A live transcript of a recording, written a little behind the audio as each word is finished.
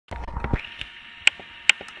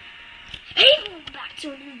to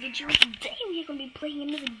another video. Today we are going to be playing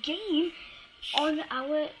another game on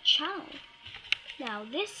our channel. Now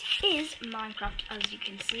this is Minecraft, as you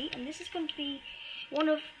can see, and this is going to be one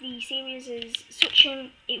of the series switching.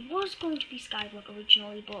 It was going to be Skyblock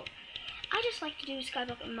originally, but I just like to do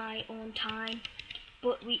Skyblock in my own time.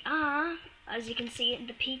 But we are, as you can see at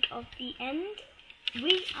the peak of the end,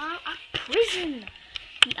 we are at prison.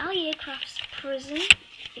 The AliACraft's prison,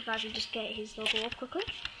 if I can just get his logo up quickly.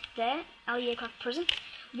 There, AliACraft prison.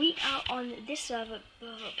 We are on this server for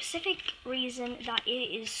a specific reason that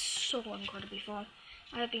it is so incredibly fun.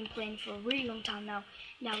 I have been playing for a really long time now.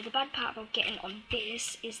 Now, the bad part about getting on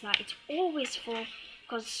this is that it's always full,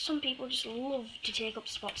 because some people just love to take up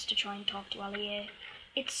spots to try and talk to AliA.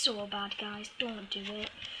 It's so bad, guys. Don't do it.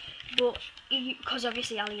 But, because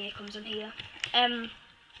obviously AliA comes on here.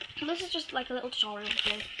 This is just like a little tutorial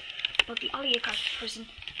video about the AliACraft prison.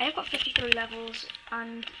 I have got 53 levels,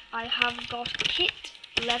 and I have got kit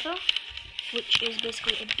leather, which is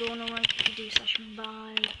basically a donor rank if you do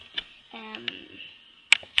 /buy.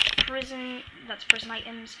 Prison, that's prison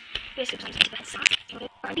items. Basically,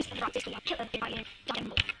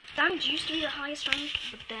 damage used to be the highest rank,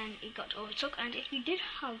 but then it got overtook. And if you did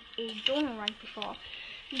have a donor rank before,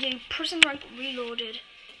 you do prison rank reloaded.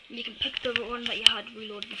 You can pick the one that you had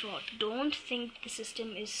reloaded before. Don't think the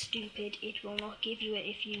system is stupid. It will not give you it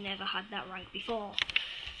if you never had that rank before.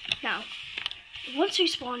 Now, once you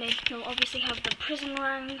spawn in, you'll obviously have the prison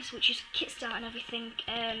ranks, which is kit start and everything.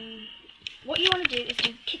 What you want to do is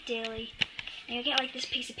do kit daily, and you'll get like this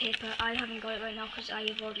piece of paper. I haven't got it right now because I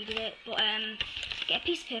have already did it. But get a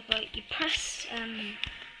piece of paper. You press,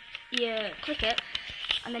 you click it.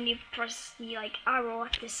 And then you press the like arrow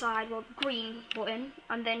at the side, well, green button,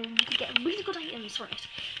 and then you can get really good items from it.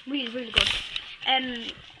 Really good.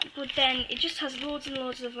 But then it just has loads and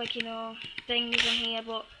loads of like, you know, things on here.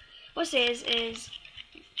 But what it is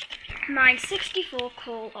mine 64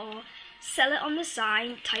 coal, or sell it on the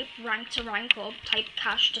sign, type rank to rank up, type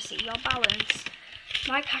cash to see your balance.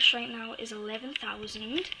 My cash right now is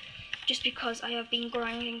 11,000, just because I have been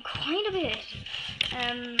grinding quite a bit.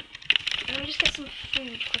 Let me just get some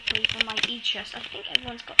food quickly from my e-chest. I think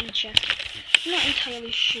everyone's got e-chest. I'm not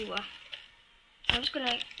entirely sure. I'm just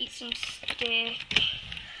gonna eat some steak.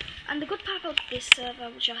 And the good part about this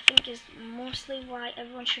server, which I think is mostly why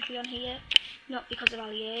everyone should be on here, not because of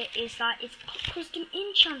AliA, is that it's custom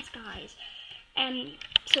enchants, guys.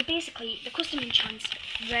 So basically, the custom enchants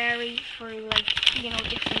vary through, like, you know,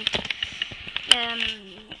 different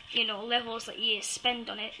you know, levels that you spend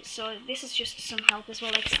on it. So this is just some help as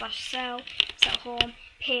well, like /sell, sell home,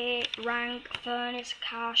 pay, rank, furnace,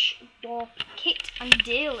 cash, warp, kit, and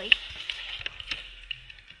daily.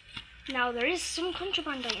 Now there is some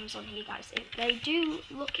contraband items on here, guys. If they do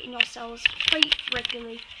look in your cells quite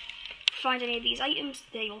regularly, find any of these items,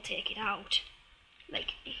 they will take it out.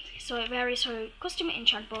 Like, so it varies through custom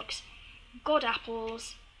enchant books, god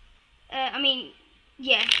apples,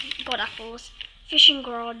 god apples, fishing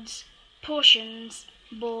rods, potions,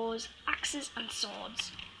 bows, axes, and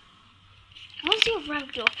swords. Once you've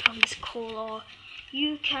ranked up on this coal ore,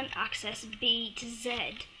 you can access B to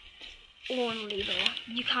Z only though.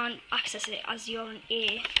 You can't access it as you're an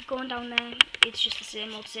A. Going down there, it's just the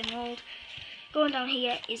same old. Going down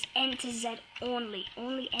here is N to Z only.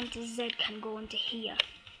 Only N to Z can go into here.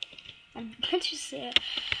 And let's just say,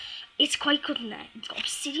 it's quite good in there. It's got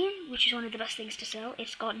obsidian, which is one of the best things to sell.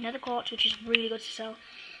 It's got nether quartz, which is really good to sell.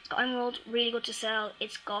 It's got emerald, really good to sell.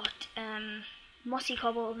 It's got mossy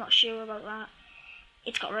cobble, not sure about that.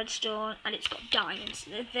 It's got redstone, and it's got diamonds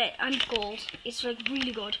and gold. It's like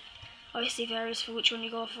really good. Obviously varies for which one you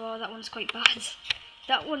go for. That one's quite bad.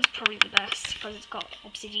 That one's probably the best because it's got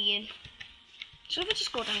obsidian. So if I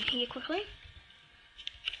just go down here quickly.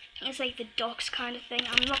 It's like the docks kind of thing.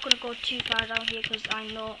 I'm not going to go too far down here because I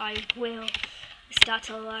know I will start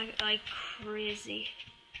to lag like crazy.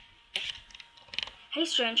 Hey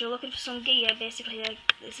stranger, looking for some gear. Basically, like,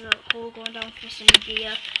 there's a little hole going down for some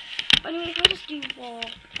gear. But anyway, if I just do war,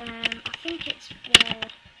 I think it's war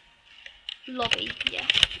lobby, yeah.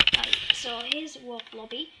 So here's warp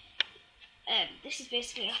lobby. This is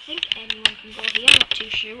basically, I think anyone can go here, I'm not too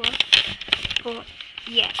sure. But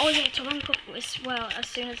yeah, oh yeah, to rank up as well, as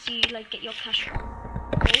soon as you like get your cash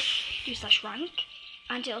do /rank,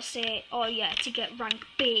 and it'll say, oh yeah, to get rank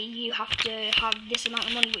B you have to have this amount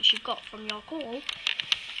of money which you've got from your call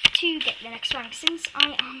to get the next rank. Since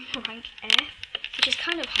I am rank F, which is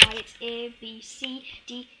kind of high, it's A, B, C,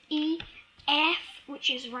 D, E, F, which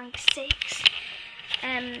is rank 6.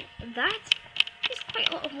 That is quite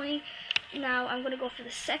a lot of money. Now I'm going to go for the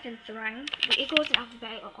 7th rank. It goes in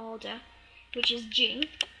alphabetical order, which is G.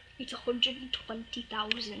 It's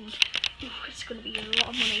 120,000. It's going to be a lot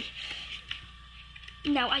of money.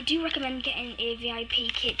 Now, I do recommend getting a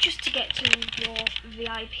VIP kit just to get to your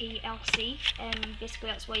VIP LC. Basically,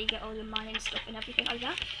 that's where you get all your mining stuff and everything like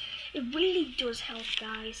that. It really does help,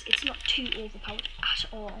 guys. It's not too overpowered at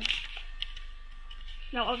all.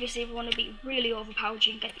 Now, obviously, if you want to be really overpowered,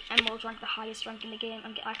 you can get the Emerald rank, the highest rank in the game,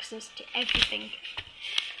 and get access to everything.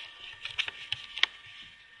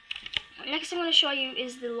 Next thing I'm going to show you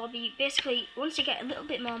is the lobby. Basically, once you get a little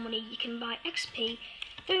bit more money, you can buy XP,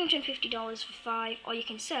 $350 for 5, or you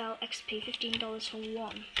can sell XP, $15 for 1.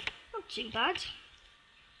 Not too bad.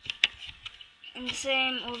 And the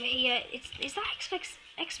same over here. Is that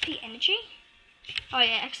XP energy? Oh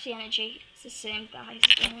yeah, XP energy. It's the same, guys.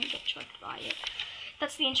 Don't get tracked by it.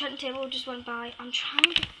 That's the enchantment table just went by. I'm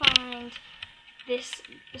trying to find this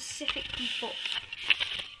specific book.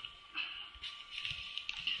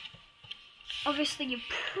 Obviously, you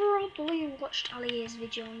probably watched Ali's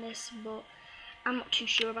video on this, but I'm not too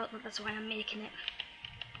sure about that. That's why I'm making it.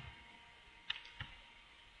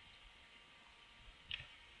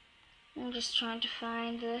 I'm just trying to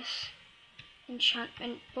find this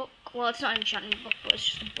enchantment book. Well, it's not an enchantment book, but it's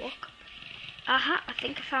just a book. Aha, I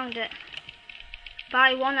think I found it.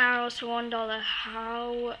 Buy 1 arrows for $1.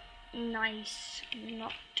 How nice.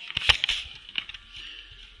 Not.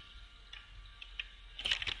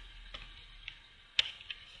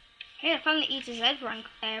 Hey, I found the E to Z rank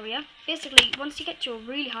area. Basically, once you get to a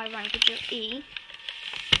really high rank with your E,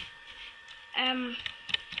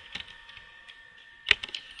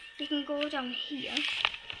 you can go down here,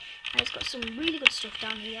 and it's got some really good stuff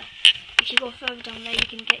down here. If you go further down there, you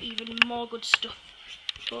can get even more good stuff.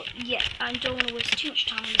 But yeah, I don't want to waste too much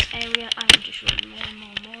time in this area. I'm going to show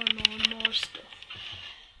you more stuff.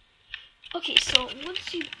 Okay, so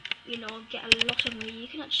once you get a lot of money, you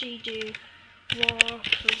can actually do war,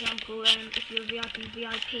 for example. If you're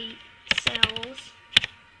VIP sells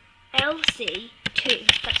LC 2.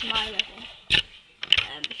 That's my level.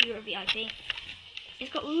 If you're a VIP.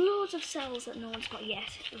 It's got loads of cells that no one's got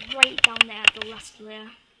yet, right down there at the last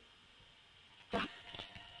layer.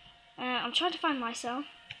 I'm trying to find my cell.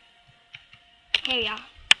 Here we are.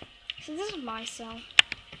 So this is my cell.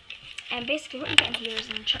 And basically what you get in here is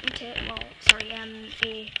an enchantment table,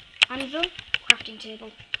 a anvil, crafting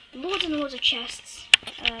table, loads and loads of chests.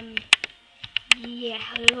 Yeah,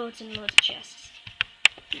 loads and loads of chests.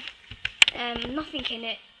 Nothing in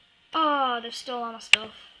it. Oh, they've stolen all my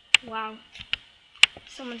stuff. Wow.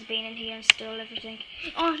 Someone's been in here and stole everything.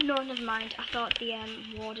 Oh no, never mind. I thought the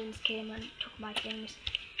wardens came and took my things,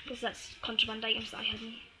 because that's contraband items that I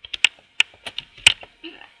hadn't.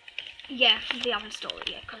 Yeah, they haven't stolen it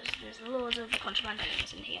yet, because there's loads of contraband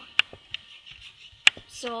items in here.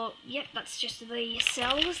 So, yep, that's just the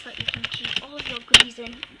cells that you can keep all of your goodies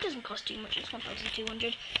in. It doesn't cost too much, it's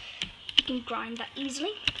 1,200. You can grind that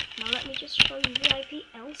easily. Now let me just show you VIP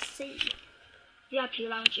LC. VIP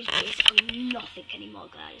lounge is basically nothing anymore,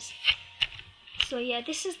 guys. So yeah,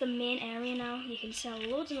 this is the main area now. You can sell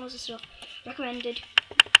loads and loads of stuff. Recommended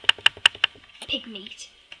pig meat.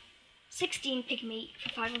 16 pig meat for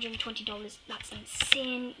 $520. That's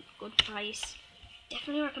insane good price.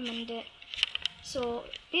 Definitely recommend it. So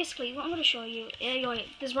basically what I'm going to show you,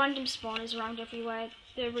 there's random spawners around everywhere.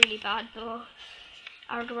 They're really bad though.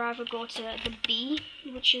 I would rather go to the B,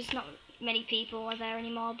 which is not many people are there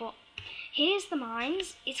anymore, but here's the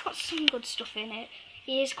mines. It's got some good stuff in it.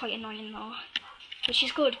 It is quite annoying though, which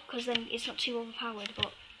is good because then it's not too overpowered,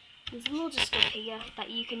 but there's loads of stuff here that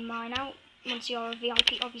you can mine out once you're a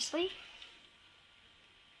VIP, obviously.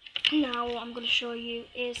 Now what I'm going to show you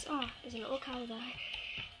is, oh, there's a little cow there.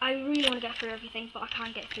 I really want to get through everything, but I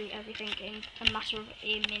can't get through everything in a matter of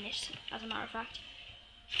a minute, as a matter of fact.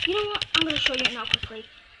 You know what, I'm going to show you it now quickly.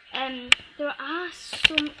 There are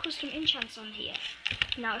some custom enchants on here.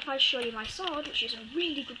 Now if I show you my sword, which is a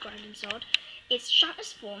really good grinding sword, it's Shatter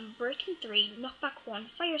Spawn, Breaking 3, Knockback 1,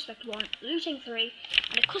 Fire Respect 1, Looting 3,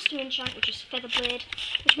 and a custom enchant which is Feather Blade,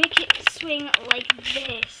 which makes it swing like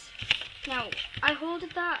this. Now, I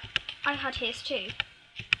holded that, I had haste too.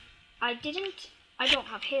 I don't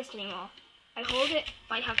have haste anymore. I hold it,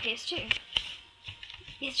 I have haste too.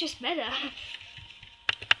 It's just better.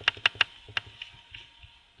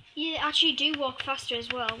 You actually do walk faster as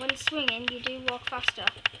well. When swinging, you do walk faster.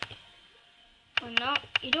 Or not,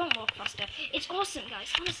 you don't walk faster. It's awesome,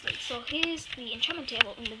 guys, honestly. So here's the enchantment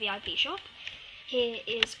table in the VIP shop. Here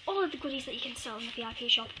is all of the goodies that you can sell in the VIP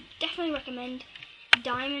shop. Definitely recommend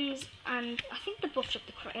diamonds, and I think they buffed up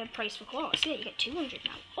the price for quarters. Yeah, you get 200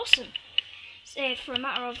 now. Awesome. For a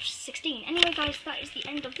matter of 16. Anyway, guys, that is the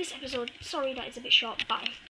end of this episode. Sorry that it's a bit short. Bye.